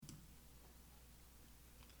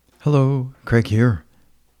Hello, Craig here.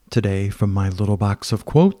 Today, from my little box of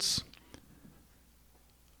quotes.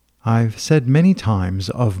 I've said many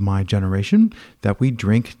times of my generation that we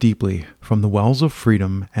drink deeply from the wells of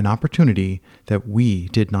freedom and opportunity that we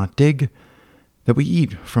did not dig, that we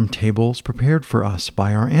eat from tables prepared for us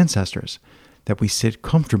by our ancestors, that we sit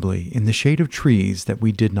comfortably in the shade of trees that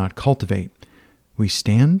we did not cultivate. We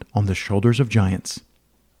stand on the shoulders of giants.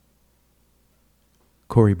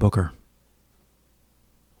 Cory Booker.